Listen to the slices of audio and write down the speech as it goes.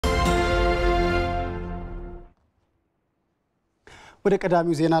ወደ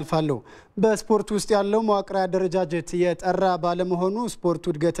ቀዳሚው ዜና አልፋለሁ። በስፖርት ውስጥ ያለው መዋቅራዊ አደረጃጀት የጠራ ባለመሆኑ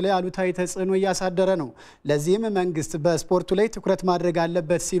ስፖርቱ እድገት ላይ አሉታዊ ተጽዕኖ እያሳደረ ነው። ለዚህም መንግስት በስፖርቱ ላይ ትኩረት ማድረግ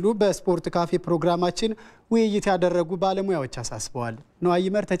አለበት ሲሉ በስፖርት ካፌ ፕሮግራማችን ውይይት ያደረጉ ባለሙያዎች አሳስበዋል።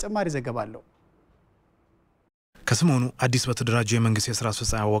 ነዋይመር ተጨማሪ ዘገባ አለው። ከሰሞኑ አዲስ በተደራጀው የመንግስት የስራ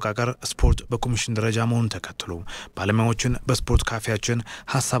አስፈጻሚ አወቃቀር ስፖርት በኮሚሽን ደረጃ መሆኑን ተከትሎ ባለሙያዎችን በስፖርት ካፌያችን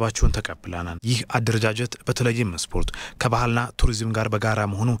ሀሳባቸውን ተቀብለናል። ይህ አደረጃጀት በተለይም ስፖርት ከባህልና ቱሪዝም ጋር በጋራ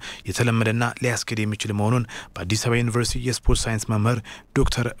መሆኑ የተለመደና ሊያስኬድ የሚችል መሆኑን በአዲስ አበባ ዩኒቨርሲቲ የስፖርት ሳይንስ መምህር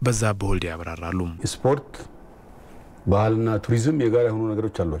ዶክተር በዛብህ ወልዴ ያብራራሉ። ስፖርት ባህልና ቱሪዝም የጋራ የሆኑ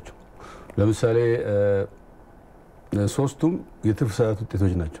ነገሮች አሏቸው። ለምሳሌ ሶስቱም የትርፍ ሰዓት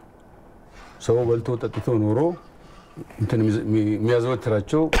ውጤቶች ናቸው። ሰው በልቶ ጠጥቶ ኖሮ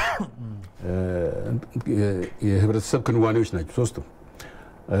የሚያዘወትራቸው የህብረተሰብ ክንዋኔዎች ናቸው ሶስቱም።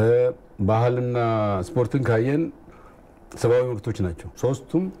 ባህልና ስፖርትን ካየን ሰብአዊ መብቶች ናቸው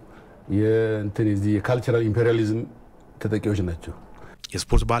ሶስቱም። የካልቸራል ኢምፔሪያሊዝም ተጠቂዎች ናቸው።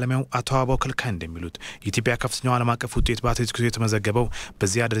 የስፖርት ባለሙያው አቶ አባው ከልካይ እንደሚሉት የኢትዮጵያ ከፍተኛው ዓለም አቀፍ ውጤት በአትሌቲክስ የተመዘገበው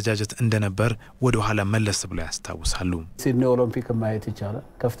በዚህ አደረጃጀት እንደነበር ወደ ኋላ መለስ ብለው ያስታውሳሉ። ሲድኒ ኦሎምፒክ ማየት ይቻላል።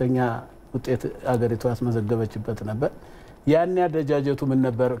 ከፍተኛ ውጤት አገሪቱ ያስመዘገበችበት ነበር። ያን አደረጃጀቱ ምን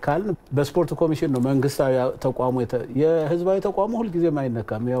ነበር ካልን በስፖርት ኮሚሽን ነው። መንግስታዊ ተቋሙ የህዝባዊ ተቋሙ ሁሉ ጊዜ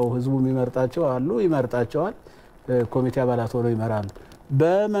ማይነካም። ያው ህዝቡ የሚመርጣቸው አሉ፣ ይመርጣቸዋል፣ ኮሚቴ አባላት ሆነው ይመራሉ።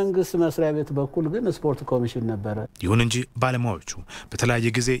 በመንግስት መስሪያ ቤት በኩል ግን ስፖርት ኮሚሽን ነበር። ይሁን እንጂ ባለሙያዎቹ በተለያየ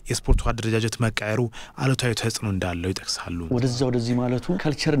ጊዜ የስፖርቱ አደረጃጀት መቀየሩ አሉታዊ ተጽዕኖ እንዳለው ይጠቅሳሉ። ወደዚህ ማለቱ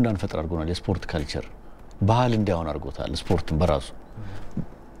ካልቸር እንዳንፈጥር አድርጎናል። የስፖርት ካልቸር ባህል እንዳይሆን አድርጎታል። ስፖርትን በራሱ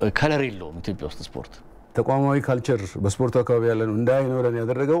ከለር የለውም። ኢትዮጵያ ውስጥ ስፖርት ተቋማዊ ካልቸር በስፖርቱ አካባቢ ያለ ነው እንዳይኖረን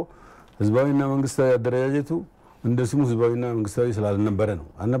ያደረገው ህዝባዊና መንግስታዊ አደረጃጀቱ እንደ ስሙ ህዝባዊና መንግስታዊ ስላልነበረ ነው።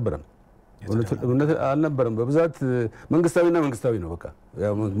 አልነበረም በብዛት መንግስታዊና መንግስታዊ ነው። በቃ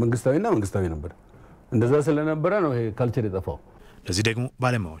ያው መንግስታዊና መንግስታዊ ነበር። እንደዛ ስለነበረ ነው ይሄ ካልቸር የጠፋው። ለዚህ ደግሞ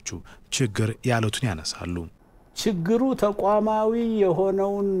ባለሙያዎቹ ችግር ያሉትን ያነሳሉ። ችግሩ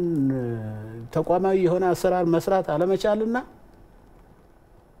ተቋማዊ የሆነ አሰራር መስራት አለመቻልና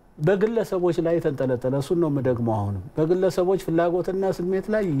በግለሰቦች ላይ ተንጠለጠለ። እሱን ነው የምደግመው። አሁንም በግለሰቦች ፍላጎትና ስሜት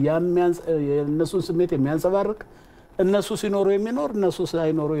ላይ የእነሱን ስሜት የሚያንጸባርቅ እነሱ ሲኖሩ የሚኖር እነሱ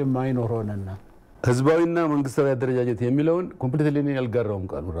ሳይኖሩ የማይኖር ሆነና ህዝባዊና መንግስታዊ አደረጃጀት የሚለውን ኮምፕሊትሊ ያልጋራውም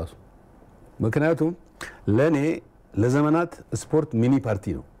ቃሉ ራሱ። ምክንያቱም ለኔ ለዘመናት ስፖርት ሚኒ ፓርቲ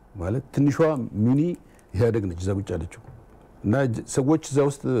ነው ማለት ትንሿ ሚኒ ኢህአዴግ ነች እዛ ቁጭ ያለችው እና ሰዎች እዛ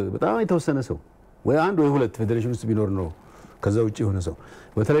ውስጥ በጣም የተወሰነ ሰው ወይ አንድ ወይ ሁለት ፌዴሬሽን ውስጥ ቢኖር ነው ከዛ ውጪ የሆነ ሰው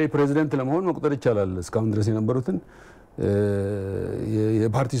በተለይ ፕሬዚደንት ለመሆን መቁጠር ይቻላል። እስካሁን ድረስ የነበሩትን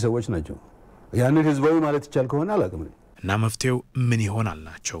የፓርቲ ሰዎች ናቸው። ያንን ህዝባዊ ማለት ይቻል ከሆነ አላቅም እና መፍትሄው ምን ይሆናል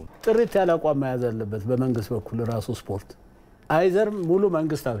ናቸው። ጥሪት ያለ አቋም መያዝ አለበት በመንግስት በኩል ራሱ ስፖርት አይዘር ሙሉ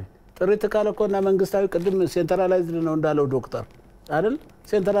መንግስታዊ ጥሪት ካለኮና መንግስታዊ ቅድም ሴንትራላይዝድ ነው እንዳለው ዶክተር አይደል?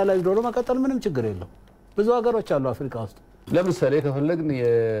 ሴንትራላይዝድ ሆኖ መቀጠል ምንም ችግር የለው። ብዙ ሀገሮች አሉ አፍሪካ ውስጥ። ለምሳሌ ከፈለግን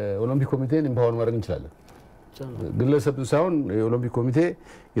የኦሎምፒክ ኮሚቴን ኢምፓወር ማድረግ እንችላለን። ግለሰብ ሳይሆን የኦሎምፒክ ኮሚቴ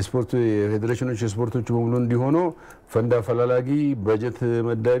የስፖርት የፌዴሬሽኖች የስፖርቶቹ በሙሉ እንዲሆኑ ፈንድ አፈላላጊ፣ በጀት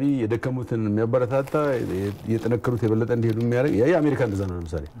መዳቢ፣ የደከሙትን የሚያበረታታ፣ የጠነከሩት የበለጠ እንዲሄዱ የሚያደርግ የአሜሪካ እንደዛ ነው።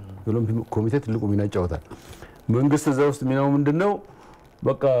 ለምሳሌ የኦሎምፒክ ኮሚቴ ትልቁ ሚና ይጫወታል። መንግስት እዛ ውስጥ ሚናው ምንድነው?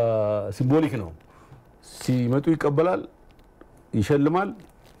 በቃ ሲምቦሊክ ነው። ሲመጡ ይቀበላል፣ ይሸልማል።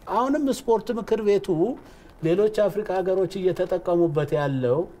 አሁንም ስፖርት ምክር ቤቱ ሌሎች አፍሪካ ሀገሮች እየተጠቀሙበት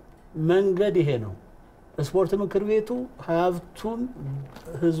ያለው መንገድ ይሄ ነው። ስፖርት ምክር ቤቱ ሀብቱን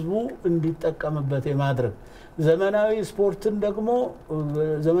ህዝቡ እንዲጠቀምበት የማድረግ ዘመናዊ ስፖርት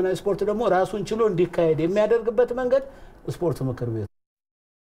ደግሞ ራሱን ችሎ እንዲካሄድ የሚያደርግበት መንገድ ስፖርት ምክር ቤቱ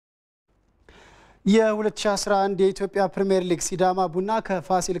የ2011 የኢትዮጵያ ፕሪሚየር ሊግ ሲዳማ ቡና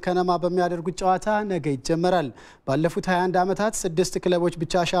ከፋሲል ከነማ በሚያደርጉት ጨዋታ ነገ ይጀመራል። ባለፉት 21 ዓመታት 6 ክለቦች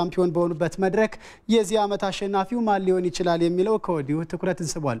ብቻ ሻምፒዮን በሆኑበት መድረክ የዚህ ዓመት አሸናፊው ማን ሊሆን ይችላል የሚለው ከወዲሁ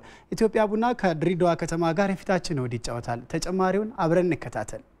ትኩረትን ስቧል። ኢትዮጵያ ቡና ከድሬዳዋ ከተማ ጋር የፊታችን እሁድ ይጫወታል። ተጨማሪውን አብረን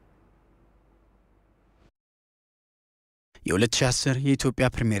እንከታተል። የ2010 የኢትዮጵያ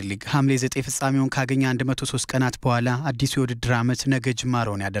ፕሪሚየር ሊግ ሐምሌ 9 ፍጻሜውን ካገኘ 103 ቀናት በኋላ አዲሱ የውድድር ዓመት ነገ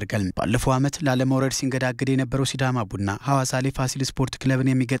ጅማሮን ያደርጋል። ባለፈው ዓመት ላለመውረድ ሲንገዳገድ የነበረው ሲዳማ ቡና ሐዋሳ ላይ ፋሲል ስፖርት ክለብን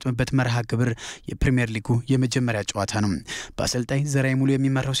የሚገጥምበት መርሃ ግብር የፕሪሚየር ሊጉ የመጀመሪያ ጨዋታ ነው። በአሰልጣኝ ዘራይ ሙሉ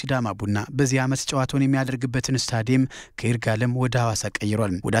የሚመራው ሲዳማ ቡና በዚህ ዓመት ጨዋታውን የሚያደርግበትን ስታዲየም ከይርጋለም ወደ ሐዋሳ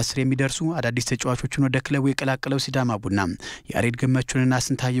ቀይሯል። ወደ 10 የሚደርሱ አዳዲስ ተጫዋቾችን ወደ ክለቡ የቀላቀለው ሲዳማ ቡና ያሬድ ገመቹንና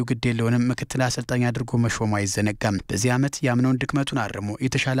ስንታየው ግዴለውንም ምክትል አሰልጣኝ አድርጎ መሾሙ አይዘነጋም። በዚህ ዓመት ዓመት ያምነውን ድክመቱን አርሞ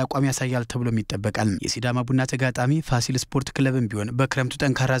የተሻለ አቋም ያሳያል ተብሎም ይጠበቃል። የሲዳማ ቡና ተጋጣሚ ፋሲል ስፖርት ክለብም ቢሆን በክረምቱ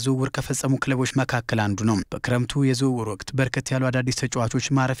ጠንካራ ዝውውር ከፈጸሙ ክለቦች መካከል አንዱ ነው። በክረምቱ የዝውውር ወቅት በርከት ያሉ አዳዲስ ተጫዋቾች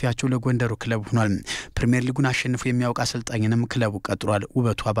ማረፊያቸው ለጎንደሩ ክለብ ሆኗል። ፕሪሚየር ሊጉን አሸንፎ የሚያውቅ አሰልጣኝንም ክለቡ ቀጥሯል፣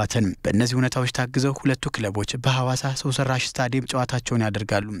 ውበቱ አባተን። በእነዚህ ሁኔታዎች ታግዘው ሁለቱ ክለቦች በሐዋሳ ሰው ሰራሽ ስታዲየም ጨዋታቸውን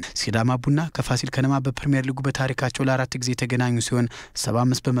ያደርጋሉ። ሲዳማ ቡና ከፋሲል ከነማ በፕሪሚየር ሊጉ በታሪካቸው ለ4 ጊዜ የተገናኙ ሲሆን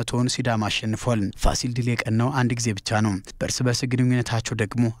 75 በመቶውን ሲዳማ አሸንፏል። ፋሲል ድል የቀናው አንድ ጊዜ ብቻ ነው። በእርስ በርስ ግንኙነታቸው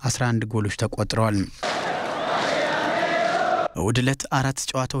ደግሞ 11 ጎሎች ተቆጥረዋል። እሁድ ዕለት 4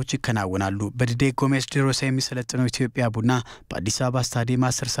 ጨዋታዎች ይከናወናሉ። በዲዴ ጎሜዝ ዴሮሳ የሚሰለጥነው ኢትዮጵያ ቡና በአዲስ አበባ ስታዲየም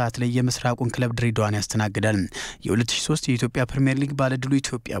 10 ሰዓት ላይ የምስራቁን ክለብ ድሬዳዋን ያስተናግዳል። የ2003 የኢትዮጵያ ፕሪሚየር ሊግ ባለድሉ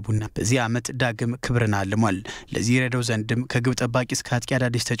ኢትዮጵያ ቡና በዚህ ዓመት ዳግም ክብርን አልሟል። ለዚህ ረዳው ዘንድም ከግብ ጠባቂ እስከ አጥቂ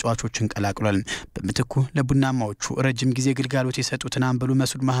አዳዲስ ተጫዋቾችን ቀላቅሏል። በምትኩ ለቡናማዎቹ ረጅም ጊዜ ግልጋሎት የሰጡትን አምበሉ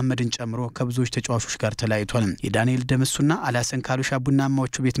መስዑድ መሐመድን ጨምሮ ከብዙዎች ተጫዋቾች ጋር ተለያይቷል። የዳንኤል ደምሱና አላሰን ካሉሻ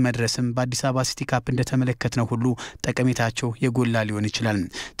ቡናማዎቹ ቤት መድረስም በአዲስ አበባ ሲቲ ካፕ እንደተመለከትነው ሁሉ ጠቀሜታቸው የጎላ ሊሆን ይችላል።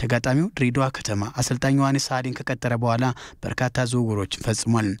 ተጋጣሚው ድሬዳዋ ከተማ አሰልጣኝ ዮሐንስ ሳዲን ከቀጠረ በኋላ በርካታ ዝውውሮችን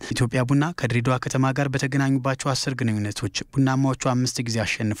ፈጽሟል። ኢትዮጵያ ቡና ከድሬዳዋ ከተማ ጋር በተገናኙባቸው 10 ግንኙነቶች ቡናማዎቹ 5 ጊዜ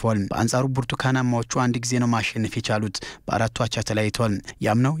አሸንፈዋል። በአንጻሩ ብርቱካናማዎቹ 1 ጊዜ ነው ማሸነፍ የቻሉት። በአራቱ አቻ ተለያይተዋል።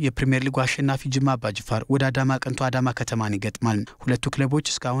 ያምነው የፕሪሚየር ሊጉ አሸናፊ ጅማ አባጅፋር ወደ አዳማ ቀንቶ አዳማ ከተማን ይገጥማል። ሁለቱ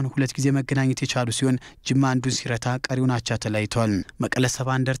ክለቦች እስካሁን 2 ጊዜ መገናኘት የቻሉ ሲሆን ጅማ አንዱን ሲረታ ቀሪውን አቻ ተለያይተዋል። መቀለ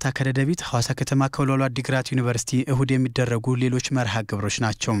ሰባ እንደርታ ከደደቢት፣ ሐዋሳ ከተማ ከወልዋሎ ዓዲግራት ዩኒቨርሲቲ እሁድ የሚደረጉ ሌሎች መርሃ ግብሮች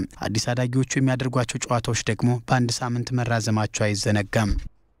ናቸው። አዲስ አዳጊዎቹ የሚያደርጓቸው ጨዋታዎች ደግሞ በአንድ ሳምንት መራዘማቸው አይዘነጋም።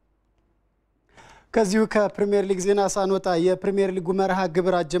 ከዚሁ ከፕሪሚየር ሊግ ዜና ሳንወጣ የፕሪሚየር ሊጉ መርሃ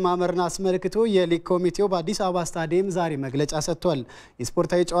ግብር አጀማመርን አስመልክቶ የሊግ ኮሚቴው በአዲስ አበባ ስታዲየም ዛሬ መግለጫ ሰጥቷል።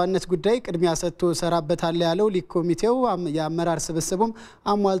 የስፖርታዊ ጨዋነት ጉዳይ ቅድሚያ ሰጥቶ ሰራበታል ያለው ሊግ ኮሚቴው የአመራር ስብስቡም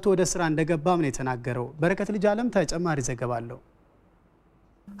አሟልቶ ወደ ስራ እንደገባም ነው የተናገረው። በረከት ልጅ አለም ተጨማሪ ዘገባ አለው።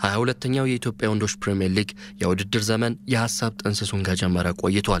 22ኛው የኢትዮጵያ ወንዶች ፕሪሚየር ሊግ የውድድር ዘመን የሐሳብ ጥንስሱን ከጀመረ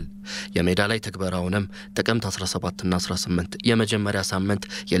ቆይቷል። የሜዳ ላይ ተግባራውንም ጥቅምት 17 እና 18 የመጀመሪያ ሳምንት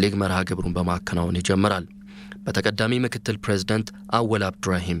የሊግ መርሃ ግብሩን በማከናወን ይጀምራል። በተቀዳሚ ምክትል ፕሬዝዳንት አወል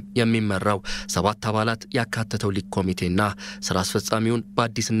አብዱራሂም የሚመራው 7 አባላት ያካተተው ሊግ ኮሚቴና ስራ አስፈጻሚውን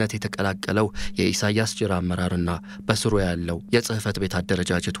በአዲስነት የተቀላቀለው የኢሳያስ ጅራ አመራርና በስሩ ያለው የጽህፈት ቤት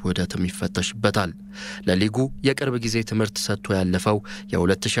አደረጃጀት ውህደትም ይፈተሽበታል። ለሊጉ የቅርብ ጊዜ ትምህርት ሰጥቶ ያለፈው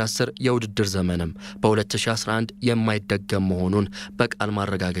የ2010 የውድድር ዘመንም በ2011 የማይደገም መሆኑን በቃል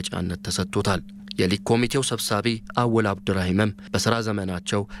ማረጋገጫነት ተሰጥቶታል። የሊግ ኮሚቴው ሰብሳቢ አወል አብዱራሂምም በስራ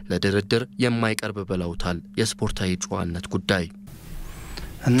ዘመናቸው ለድርድር የማይቀርብ ብለውታል የስፖርታዊ ጨዋነት ጉዳይ።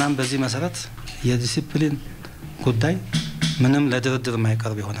 እናም በዚህ መሰረት የዲሲፕሊን ጉዳይ ምንም ለድርድር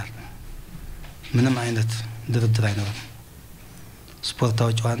የማይቀርብ ይሆናል። ምንም አይነት ድርድር አይኖርም።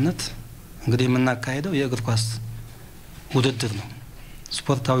 ስፖርታዊ ጨዋነት እንግዲህ የምናካሄደው የእግር ኳስ ውድድር ነው።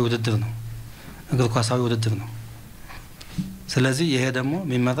 ስፖርታዊ ውድድር ነው። እግር ኳሳዊ ውድድር ነው። ስለዚህ ይሄ ደግሞ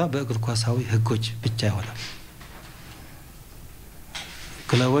የሚመራው በእግር ኳሳዊ ህጎች ብቻ ይሆናል።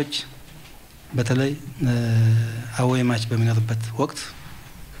 ክለቦች በተለይ አዌይ ማች በሚኖርበት ወቅት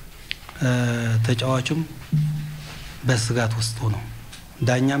ተጫዋቹም በስጋት ውስጥ ሆኖ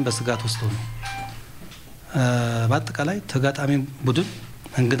ዳኛም በስጋት ውስጥ ሆኖ በአጠቃላይ ተጋጣሚ ቡድን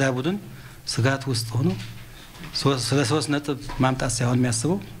እንግዳ ቡድን ስጋት ውስጥ ሆኖ ስለ 3 ነጥብ ማምጣት ሳይሆን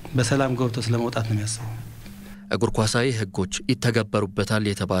የሚያስበው በሰላም ገብቶ ስለመውጣት ነው የሚያስበው። እግር ኳሳዊ ህጎች ይተገበሩበታል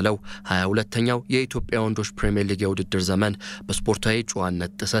የተባለው 22ኛው የኢትዮጵያ ወንዶች ፕሪሚየር ሊግ የውድድር ዘመን በስፖርታዊ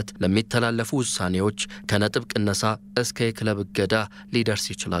ጨዋነት ጥሰት ለሚተላለፉ ውሳኔዎች ከነጥብ ቅነሳ እስከ የክለብ እገዳ ሊደርስ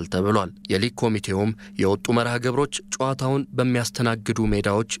ይችላል ተብሏል። የሊግ ኮሚቴውም የወጡ መርሃ ግብሮች ጨዋታውን በሚያስተናግዱ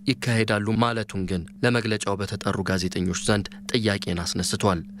ሜዳዎች ይካሄዳሉ ማለቱን ግን ለመግለጫው በተጠሩ ጋዜጠኞች ዘንድ ጥያቄን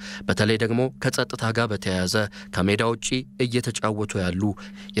አስነስቷል። በተለይ ደግሞ ከጸጥታ ጋር በተያያዘ ከሜዳ ውጪ እየተጫወቱ ያሉ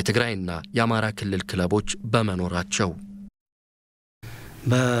የትግራይና የአማራ ክልል ክለቦች በመኖራቸው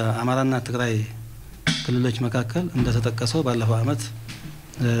በአማራና ትግራይ ክልሎች መካከል እንደተጠቀሰው ባለፈው ዓመት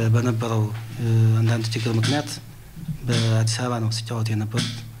በነበረው አንዳንድ ችግር ምክንያት በአዲስ አበባ ነው ሲጫወቱ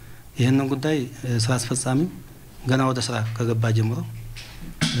የነበሩት። ይህንን ጉዳይ ስራ አስፈጻሚው ገና ወደ ስራ ከገባ ጀምሮ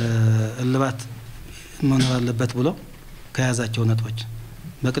እልባት መኖር አለበት ብሎ ከያዛቸው ነጥቦች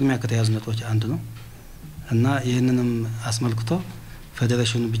በቅድሚያ ከተያዙ ነጥቦች አንዱ ነው እና ይህንንም አስመልክቶ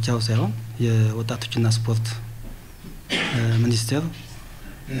ፌዴሬሽኑ ብቻው ሳይሆን የወጣቶችና ስፖርት ሚኒስቴር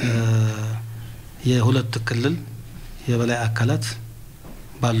የሁለት ክልል የበላይ አካላት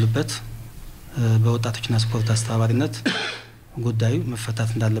ባሉበት በወጣቶችና ስፖርት አስተባባሪነት ጉዳዩ መፈታት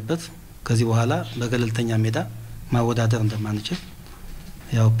እንዳለበት ከዚህ በኋላ በገለልተኛ ሜዳ ማወዳደር እንደማንችል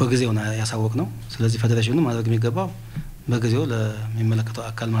ያው በጊዜው ያሳወቅ ነው። ስለዚህ ፌዴሬሽኑ ማድረግ የሚገባው በጊዜው ለሚመለከተው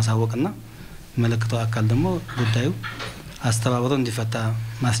አካል ማሳወቅና የሚመለከተው አካል ደግሞ ጉዳዩ አስተባብሮ እንዲፈታ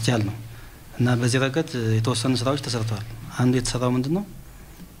ማስቻል ነው እና በዚህ ረገድ የተወሰኑ ስራዎች ተሰርተዋል። አንዱ የተሰራው ምንድነው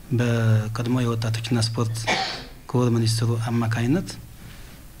በቀድሞ የወጣቶችና ስፖርት ክቡር ሚኒስትሩ አማካኝነት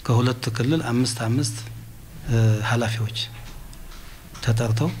ከሁለት ክልል 5 ኃላፊዎች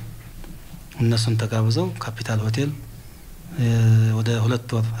ተጠርተው እነሱን ተጋብዘው ካፒታል ሆቴል ወደ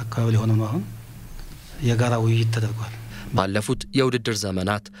 2 ወር አካባቢ ሊሆን ነው አሁን የጋራ ውይይት ተደርጓል። ባለፉት የውድድር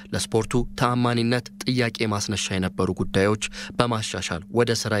ዘመናት ለስፖርቱ ተአማኒነት ጥያቄ ማስነሻ የነበሩ ጉዳዮች በማሻሻል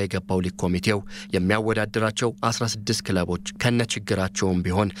ወደ ስራ የገባው ሊግ ኮሚቴው የሚያወዳድራቸው 16 ክለቦች ከነችግራቸውም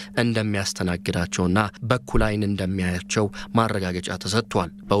ቢሆን እንደሚያስተናግዳቸውና በኩል ዓይን እንደሚያያቸው ማረጋገጫ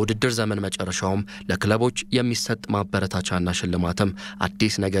ተሰጥቷል። በውድድር ዘመን መጨረሻውም ለክለቦች የሚሰጥ ማበረታቻና ሽልማትም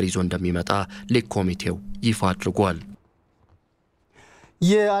አዲስ ነገር ይዞ እንደሚመጣ ሊግ ኮሚቴው ይፋ አድርጓል።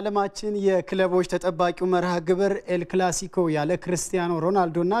 የዓለማችን የክለቦች ተጠባቂው መርሃ ግብር ኤል ክላሲኮ ያለ ክርስቲያኖ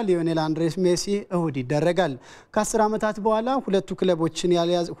ሮናልዶና ሊዮኔል አንድሬስ ሜሲ እሁድ ይደረጋል። ከ10 ዓመታት በኋላ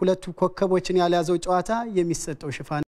ሁለቱ ኮከቦችን ያልያዘው ጨዋታ የሚሰጠው ሽፋን